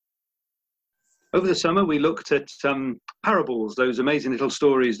Over the summer, we looked at parables, those amazing little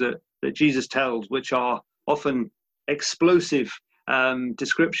stories that Jesus tells, which are often explosive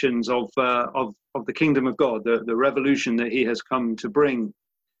descriptions of the kingdom of God, the revolution that he has come to bring.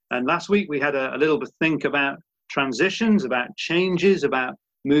 And last week, we had a little bit think about transitions, about changes, about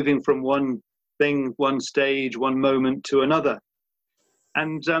moving from one thing, one stage, one moment to another.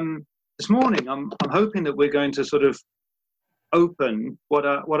 And this morning, I'm hoping that we're going to sort of open what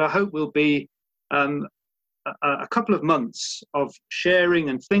I hope will be a couple of months of sharing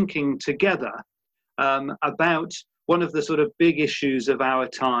and thinking together about one of the sort of big issues of our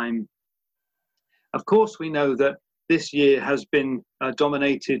time. Of course, we know that this year has been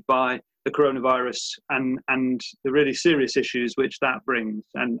dominated by the coronavirus and the really serious issues which that brings.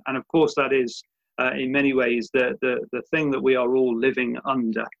 And of course, that is in many ways the thing that we are all living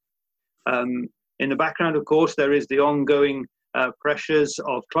under. In the background, of course, there is the ongoing pressures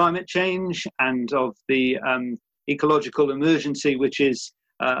of climate change and of the ecological emergency which is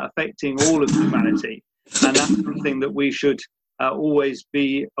affecting all of humanity. And that's something that we should always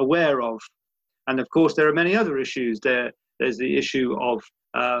be aware of. And of course, there are many other issues. There's the issue of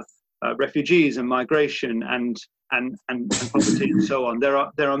refugees and migration and poverty and so on.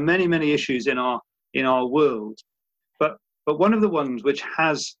 There are many issues in our world. But one of the ones which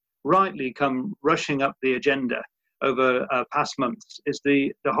has rightly come rushing up the agenda over past months is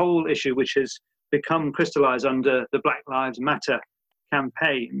the whole issue which has become crystallized under the Black Lives Matter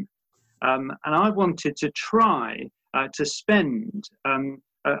campaign. And I wanted to try to spend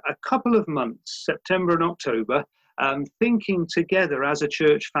a couple of months, September and October, thinking together as a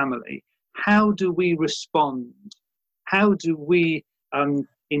church family, how do we respond? How do we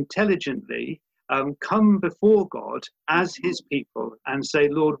intelligently come before God as his people and say,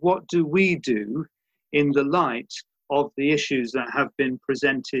 Lord, what do we do in the light of the issues that have been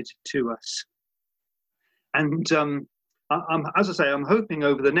presented to us? And as I say, I'm hoping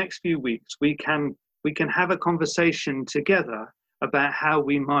over the next few weeks we can have a conversation together about how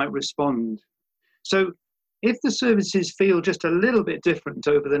we might respond. So if the services feel just a little bit different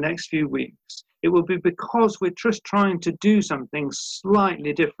over the next few weeks, it will be because we're just trying to do something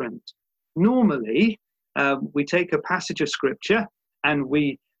slightly different. Normally, we take a passage of scripture and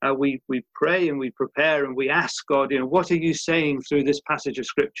we pray and we prepare and we ask God, what are you saying through this passage of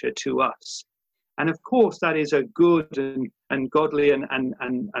scripture to us? And of course, that is a good and godly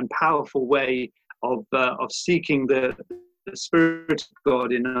and powerful way of seeking the Spirit of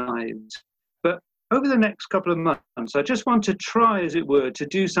God in our lives. But over the next couple of months, I just want to try, as it were, to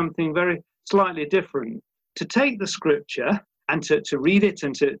do something very slightly different, to take the scripture and to read it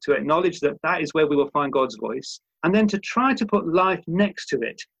and to acknowledge that is where we will find God's voice, and then to try to put life next to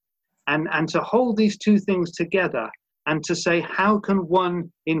it and to hold these two things together and to say, how can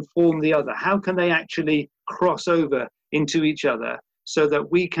one inform the other? How can they actually cross over into each other so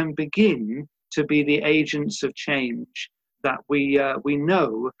that we can begin to be the agents of change that we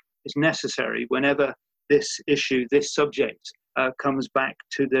know is necessary whenever this issue, this subject comes back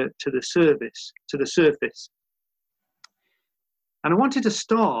to the surface. And I wanted to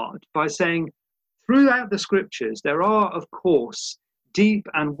start by saying, throughout the scriptures, there are, of course, deep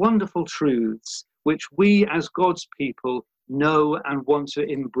and wonderful truths which we as God's people know and want to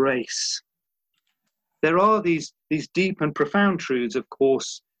embrace. There are these deep and profound truths, of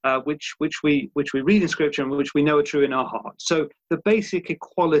course, which we read in scripture and which we know are true in our hearts. So the basic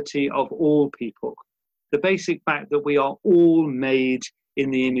equality of all people, the basic fact that we are all made in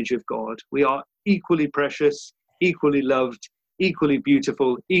the image of God. We are equally precious, equally loved, equally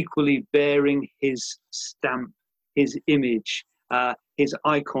beautiful, equally bearing his stamp, his image, his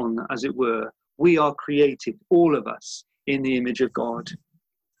icon, as it were. We are created, all of us, in the image of God.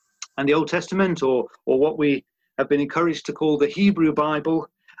 And the Old Testament, or what we have been encouraged to call the Hebrew Bible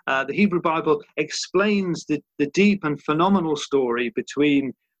explains the deep and phenomenal story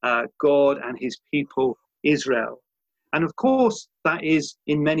between God and his people, Israel. And of course, that is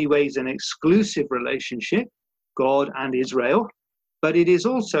in many ways an exclusive relationship, God and Israel, but it is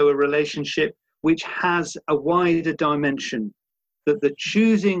also a relationship which has a wider dimension, that the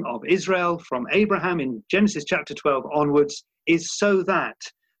choosing of Israel from Abraham in Genesis chapter 12 onwards is so that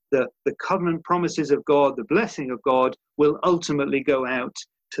the covenant promises of God, the blessing of God, will ultimately go out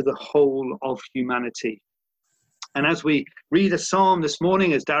to the whole of humanity. And as we read a psalm this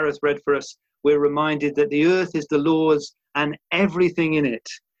morning, as Dareth read for us, we're reminded that the earth is the Lord's and everything in it,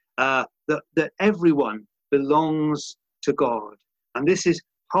 that everyone belongs to God. And this is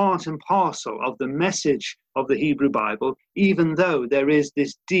part and parcel of the message of the Hebrew Bible, even though there is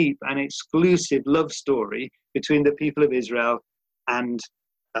this deep and exclusive love story between the people of Israel and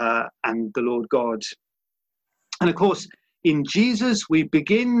and the Lord God. And of course, in Jesus, we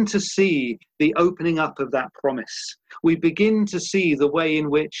begin to see the opening up of that promise. We begin to see the way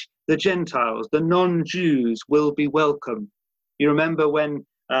in which the Gentiles, the non-Jews, will be welcome. You remember when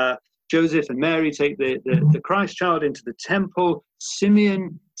Joseph and Mary take the Christ child into the temple,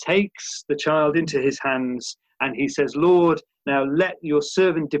 Simeon takes the child into his hands and he says, Lord, now let your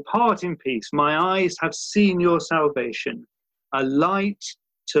servant depart in peace. My eyes have seen your salvation, a light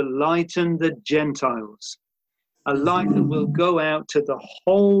to lighten the Gentiles, a light that will go out to the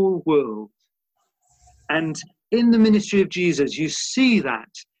whole world. And in the ministry of Jesus, you see that.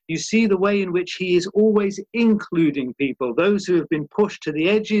 You see the way in which he is always including people. Those who have been pushed to the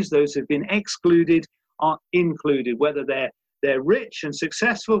edges, those who have been excluded are included, whether they're rich and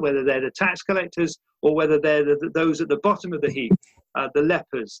successful, whether they're the tax collectors, or whether they're those at the bottom of the heap, the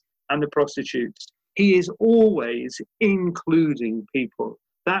lepers and the prostitutes. He is always including people.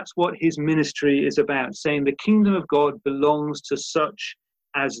 That's what his ministry is about, saying the kingdom of God belongs to such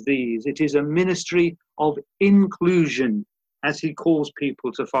as these. It is a ministry of inclusion as he calls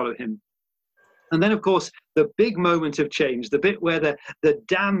people to follow him. And then, of course, the big moment of change, the bit where the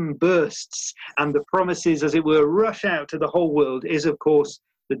dam bursts and the promises, as it were, rush out to the whole world, is, of course,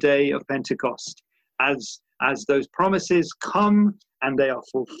 the day of Pentecost. As those promises come and they are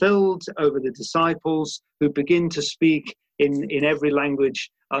fulfilled over the disciples who begin to speak in every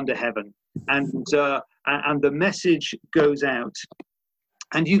language under heaven. And the message goes out.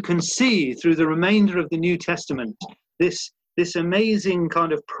 And you can see through the remainder of the New Testament this amazing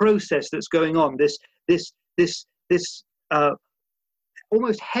kind of process that's going on, this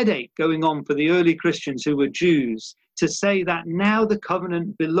almost headache going on for the early Christians who were Jews, to say that now the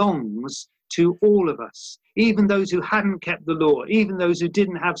covenant belongs to all of us, even those who hadn't kept the law, even those who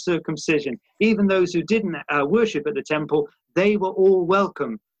didn't have circumcision, even those who didn't worship at the temple. They were all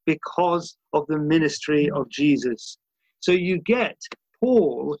welcome because of the ministry of Jesus. So you get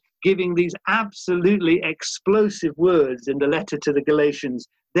Paul giving these absolutely explosive words in the letter to the Galatians.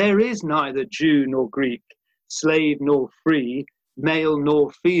 There is neither Jew nor Greek, slave nor free, male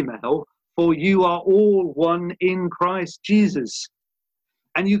nor female, for you are all one in Christ Jesus.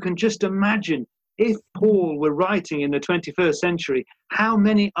 And you can just imagine, if Paul were writing in the 21st century, how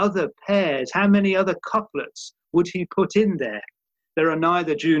many other pairs, how many other couplets would he put in there? There are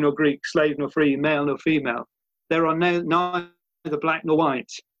neither Jew nor Greek, slave nor free, male nor female. There are neither black nor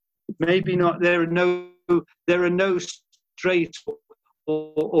white. Maybe not. There are no straight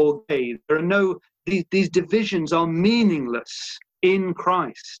or gay. There are no. These divisions are meaningless in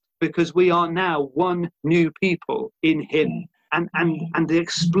Christ, because we are now one new people in him. And the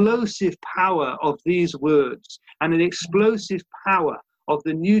explosive power of these words and the explosive power of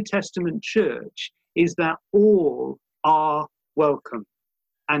the New Testament church is that all are welcome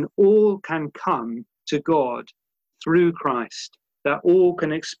and all can come to God through Christ, that all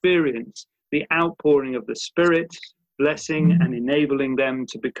can experience the outpouring of the Spirit, blessing and enabling them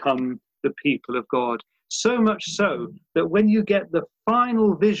to become the people of God. So much so that when you get the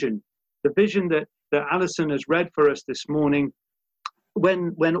final vision, the vision that Alison has read for us this morning,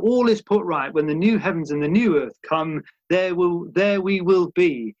 when all is put right, when the new heavens and the new earth come, there we will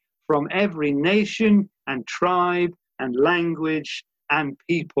be, from every nation and tribe and language and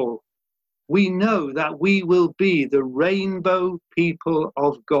people. We know that we will be the rainbow people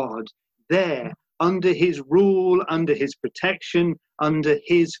of God, there under his rule, under his protection, under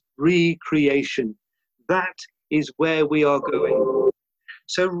his recreation. That is where we are going.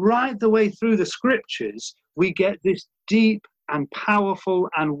 So right the way through the scriptures, we get this deep and powerful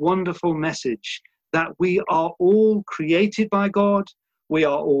and wonderful message that we are all created by God, we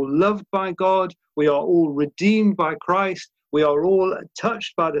are all loved by God, we are all redeemed by Christ, we are all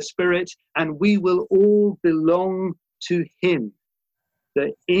touched by the Spirit, and we will all belong to him.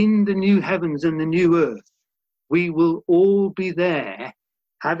 That in the new heavens and the new earth, we will all be there,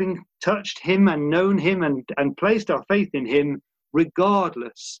 having touched him and known him and placed our faith in him,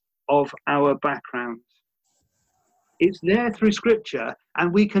 regardless of our background. It's there through scripture,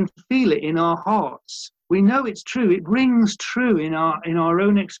 and we can feel it in our hearts. We know it's true. It rings true in our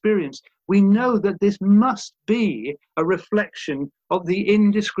own experience. We know that this must be a reflection of the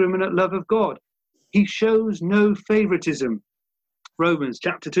indiscriminate love of God. He shows no favoritism. Romans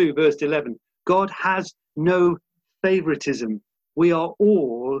chapter 2, verse 11. God has no favoritism. We are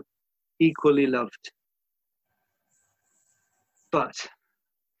all equally loved. But,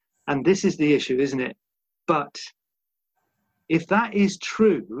 and this is the issue, isn't it? But if that is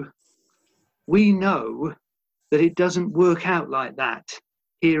true, we know that it doesn't work out like that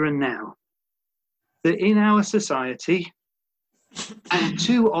here and now. That in our society, And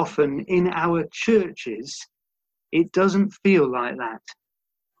too often in our churches, it doesn't feel like that.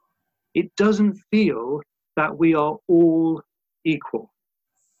 It doesn't feel that we are all equal.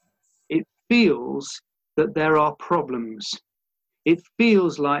 It feels that there are problems. It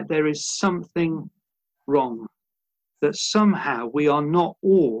feels like there is something wrong, that somehow we are not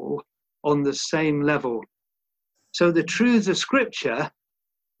all on the same level. So the truths of Scripture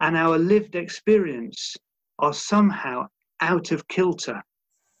and our lived experience are somehow out of kilter.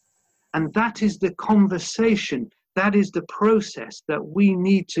 And that is the conversation, that is the process that we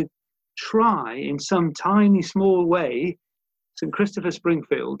need to try in some tiny, small way, St. Christopher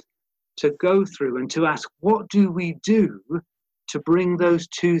Springfield, to go through and to ask, what do we do to bring those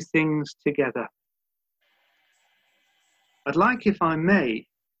two things together? I'd like, if I may,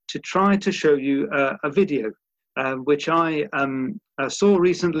 to try to show you a video which I saw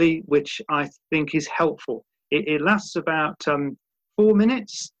recently, which I think is helpful. It lasts about 4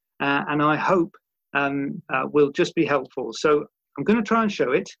 minutes, and I hope will just be helpful. So I'm going to try and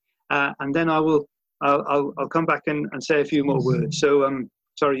show it, and then I'll come back and say a few more words. So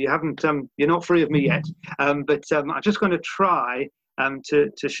sorry, you're not free of me yet, but I'm just going to try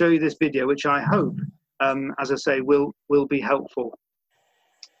to show you this video, which I hope, as I say, will be helpful.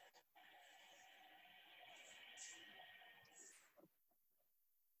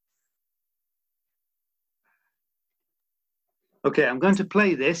 Okay, I'm going to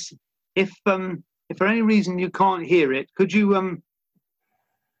play this. If for any reason you can't hear it, could you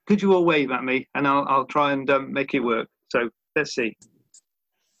all wave at me, and I'll try and make it work. So let's see.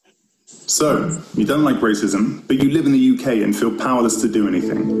 So, you don't like racism, but you live in the UK and feel powerless to do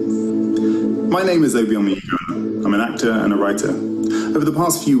anything. My name is Obioma Ugonna. I'm an actor and a writer. Over the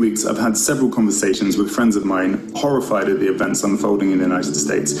past few weeks, I've had several conversations with friends of mine horrified at the events unfolding in the United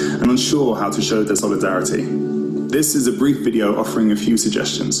States and unsure how to show their solidarity. This is a brief video offering a few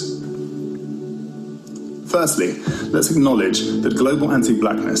suggestions. Firstly, let's acknowledge that global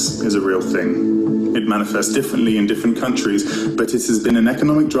anti-blackness is a real thing. It manifests differently in different countries, but it has been an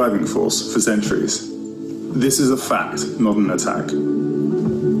economic driving force for centuries. This is a fact, not an attack.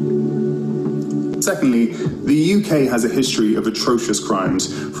 Secondly, the UK has a history of atrocious crimes,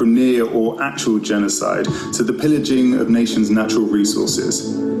 from near or actual genocide to the pillaging of nations' natural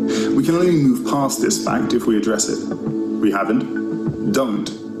resources. We can only move past this fact if we address it. We haven't, don't,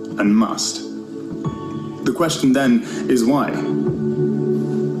 and must. The question then is why?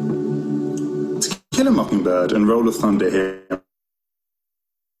 To Kill a Mockingbird and Roll of Thunder here,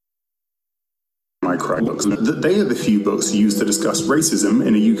 My Cry books, that they are the few books used to discuss racism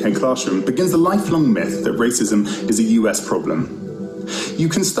in a UK classroom begins the lifelong myth that racism is a US problem. You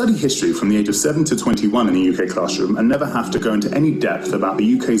can study history from the age of 7 to 21 in a UK classroom and never have to go into any depth about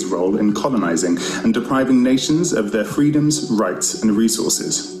the UK's role in colonising and depriving nations of their freedoms, rights and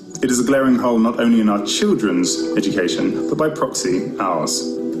resources. It is a glaring hole not only in our children's education, but by proxy, ours.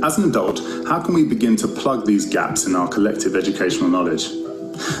 As an adult, how can we begin to plug these gaps in our collective educational knowledge?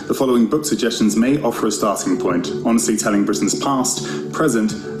 The following book suggestions may offer a starting point, honestly telling Britain's past,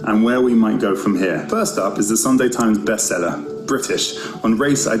 present, and where we might go from here. First up is the Sunday Times bestseller, British, on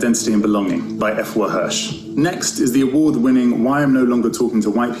Race, Identity and Belonging by Efwa Hirsch. Next is the award-winning Why I'm No Longer Talking to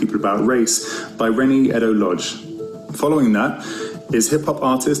White People About Race by Reni Eddo-Lodge. Following that is hip-hop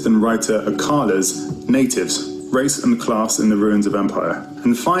artist and writer Akala's Natives, Race and Class in the Ruins of Empire.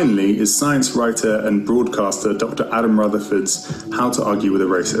 And finally is science writer and broadcaster Dr. Adam Rutherford's How to Argue with a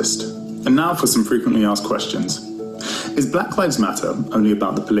Racist. And now for some frequently asked questions. Is Black Lives Matter only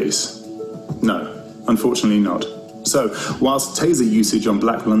about the police? No, unfortunately not. So, whilst taser usage on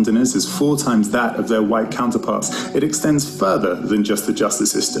black Londoners is 4 times that of their white counterparts, it extends further than just the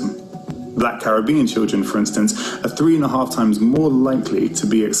justice system. Black Caribbean children, for instance, are 3.5 times more likely to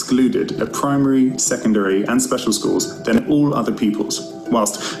be excluded at primary, secondary and special schools than all other peoples,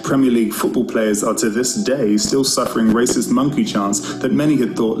 whilst Premier League football players are to this day still suffering racist monkey chants that many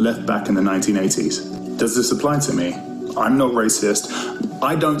had thought left back in the 1980s. Does this apply to me? I'm not racist.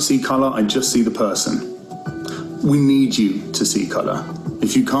 I don't see colour, I just see the person. We need you to see colour.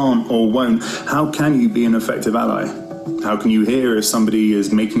 If you can't or won't, how can you be an effective ally? How can you hear if somebody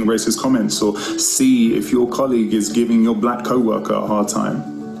is making racist comments or see if your colleague is giving your black co-worker a hard time?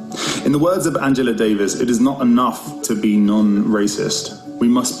 In the words of Angela Davis, it is not enough to be non-racist. We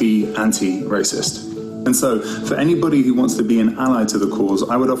must be anti-racist. And so, for anybody who wants to be an ally to the cause,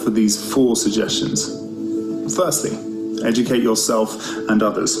 I would offer these 4 suggestions. Firstly, educate yourself and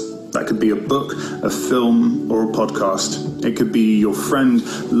others. That could be a book, a film, or a podcast. It could be your friend,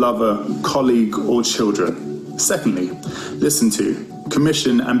 lover, colleague, or children. Secondly, listen to,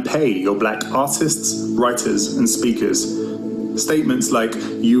 commission and pay your black artists, writers and speakers. Statements like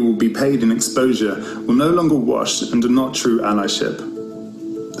 "you will be paid in exposure" will no longer wash and are not true allyship.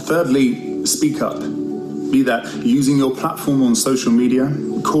 Thirdly, speak up. Be that using your platform on social media,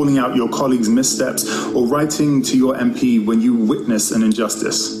 calling out your colleagues' missteps, or writing to your MP when you witness an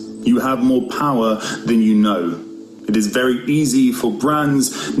injustice. You have more power than you know. It is very easy for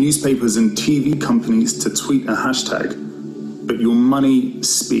brands, newspapers, and TV companies to tweet a hashtag, but your money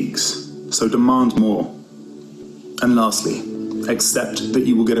speaks, so demand more. And lastly, accept that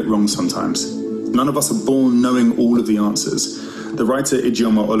you will get it wrong sometimes. None of us are born knowing all of the answers. The writer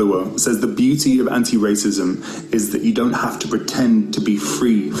Ijeoma Oluwo says the beauty of anti-racism is that you don't have to pretend to be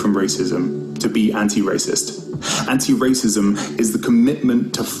free from racism to be anti-racist. Anti-racism is the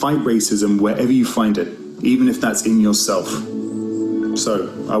commitment to fight racism wherever you find it, even if that's in yourself. So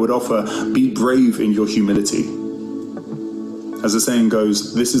I would offer, be brave in your humility. As the saying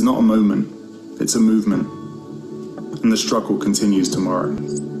goes, this is not a moment, it's a movement. And the struggle continues tomorrow.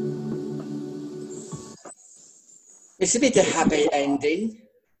 It's a bit of a happy ending.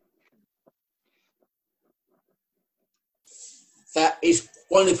 That is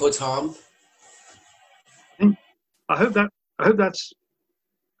wonderful, Tom. I hope that's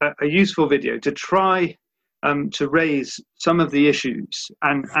a useful video to try to raise some of the issues,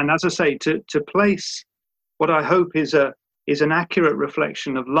 and as I say, to place what I hope is an accurate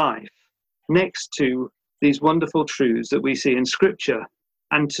reflection of life next to these wonderful truths that we see in Scripture,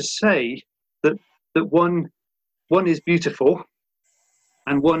 and to say that one is beautiful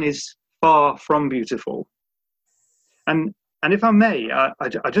and one is far from beautiful. And if I may,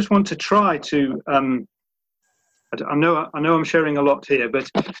 I just want to try to I know I'm sharing a lot here, but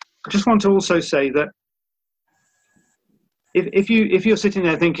I just want to also say that if you're sitting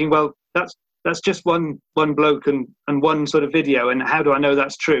there thinking, well, that's just one bloke and one sort of video, and how do I know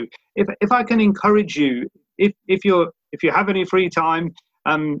that's true? If I can encourage you, if you have any free time,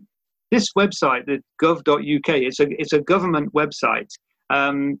 this website, the gov.uk, it's a government website,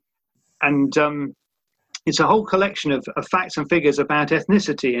 and it's a whole collection of facts and figures about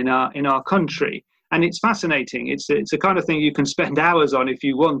ethnicity in our country. And it's fascinating. It's the kind of thing you can spend hours on if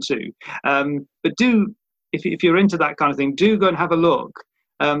you want to. But if you're into that kind of thing, do go and have a look.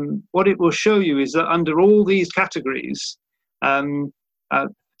 What it will show you is that under all these categories,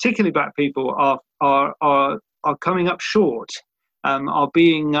 particularly black people are coming up short, are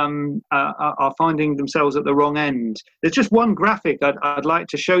finding themselves at the wrong end. There's just one graphic I'd like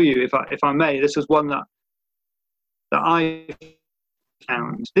to show you, if I may. This was one that I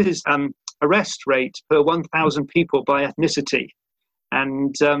found. This is arrest rate per 1,000 people by ethnicity,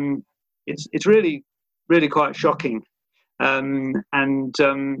 and it's really quite shocking, and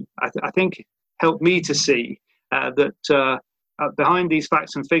I think helped me to see that behind these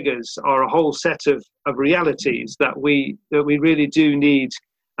facts and figures are a whole set of realities that we really do need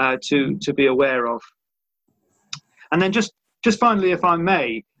to be aware of. And then just finally, if I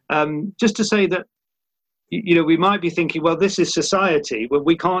may, just to say that, you know, we might be thinking, well, this is society. Well,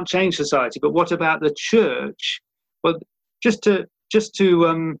 we can't change society, but what about the church? Well, just to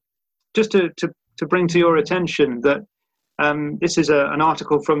bring to your attention that this is an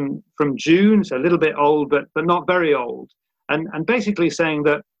article from June, so a little bit old, but not very old, and basically saying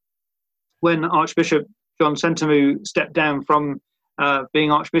that when Archbishop John Sentamu stepped down from being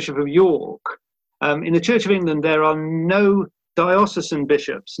Archbishop of York, in the Church of England there are no diocesan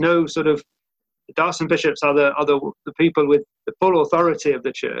bishops, no sort of. Diocesan bishops are the people with the full authority of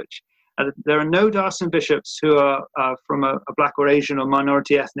the church. There are no diocesan bishops who are from a black or Asian or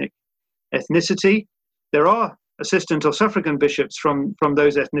minority ethnicity. There are assistant or suffragan bishops from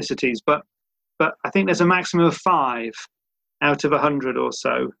those ethnicities, but I think there's a maximum of 5 out of 100 or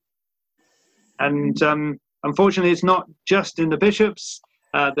so. And unfortunately, it's not just in the bishops.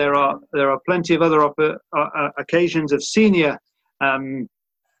 There are plenty of other occasions of senior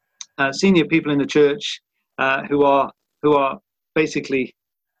people in the church who are basically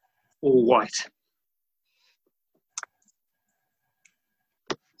all white.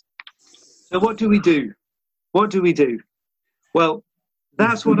 So what do we do? What do we do? Well,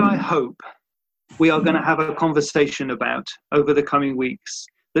 that's what I hope we are going to have a conversation about over the coming weeks.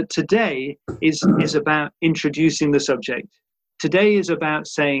 That today is about introducing the subject. Today is about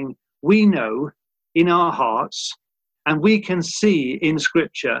saying we know in our hearts, and we can see in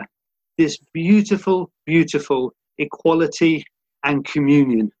Scripture, this beautiful, beautiful equality and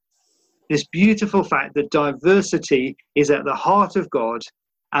communion. This beautiful fact that diversity is at the heart of God,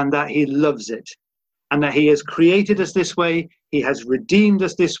 and that He loves it, and that He has created us this way, He has redeemed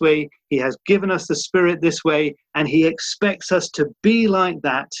us this way, He has given us the Spirit this way, and He expects us to be like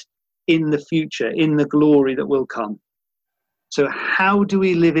that in the future, in the glory that will come. So how do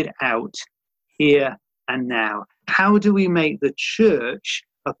we live it out here and now? How do we make the church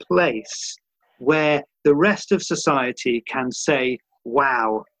a place where the rest of society can say,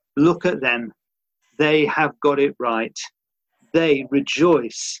 wow, look at them. They have got it right. They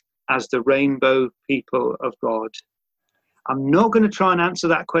rejoice as the rainbow people of God. I'm not going to try and answer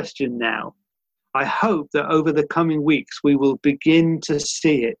that question now. I hope that over the coming weeks we will begin to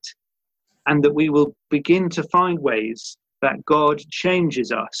see it, and that we will begin to find ways that God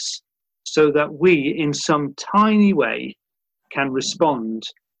changes us so that we, in some tiny way, can respond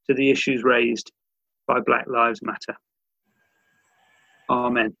to the issues raised by Black Lives Matter.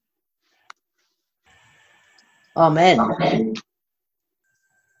 Amen. Amen.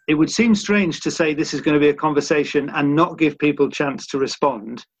 It would seem strange to say this is going to be a conversation and not give people a chance to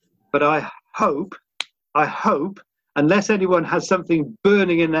respond, but I hope, unless anyone has something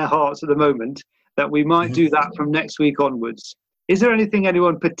burning in their hearts at the moment, that we might do that from next week onwards. Is there anything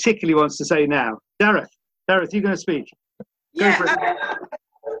anyone particularly wants to say now? Dareth, you're going to speak. Yeah, I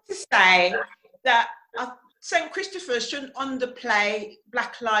want to say that St. Christopher shouldn't underplay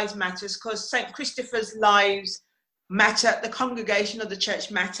Black Lives Matter, because St. Christopher's lives matter, the congregation of the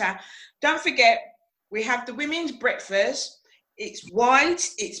church matter. Don't forget, we have the women's breakfast. It's white,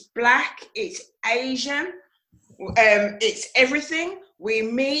 it's black, it's Asian, it's everything. We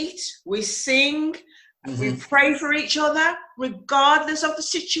meet, we sing, we pray for each other, regardless of the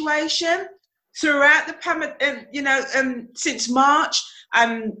situation. Throughout the since March,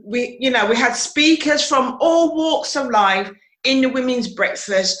 we had speakers from all walks of life in the women's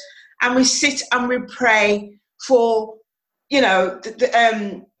breakfast, and we sit and we pray for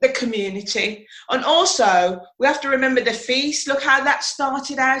the community. And also we have to remember the feast. Look how that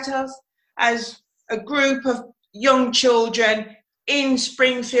started out of as a group of young children in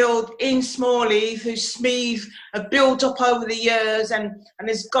Springfield, in Smallheath, who Smeeth have built up over the years and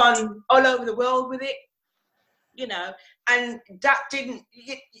has gone all over the world with it, and that didn't,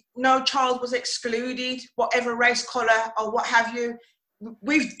 no child was excluded, whatever race, colour or what have you.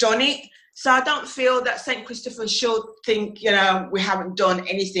 We've done it. So I don't feel that St. Christopher should think, we haven't done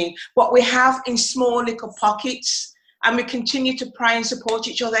anything, but we have in small little pockets. And we continue to pray and support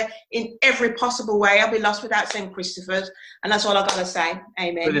each other in every possible way. I'll be lost without St. Christopher's. And that's all I've got to say.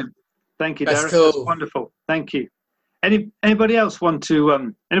 Amen. Brilliant. Thank you, That's Dareth. cool. That's wonderful. Thank you. Anybody else want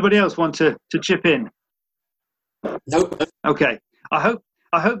to chip in? Nope. Okay. I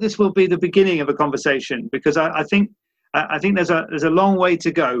hope this will be the beginning of a conversation, because I think there's a long way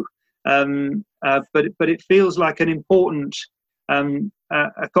to go. But it feels like an important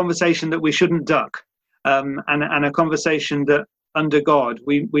a conversation that we shouldn't duck. And a conversation that, under God,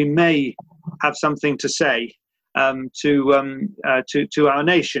 we may have something to say to our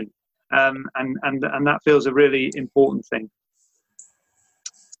nation, and that feels a really important thing.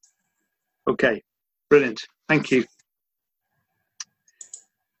 Okay, brilliant. Thank you.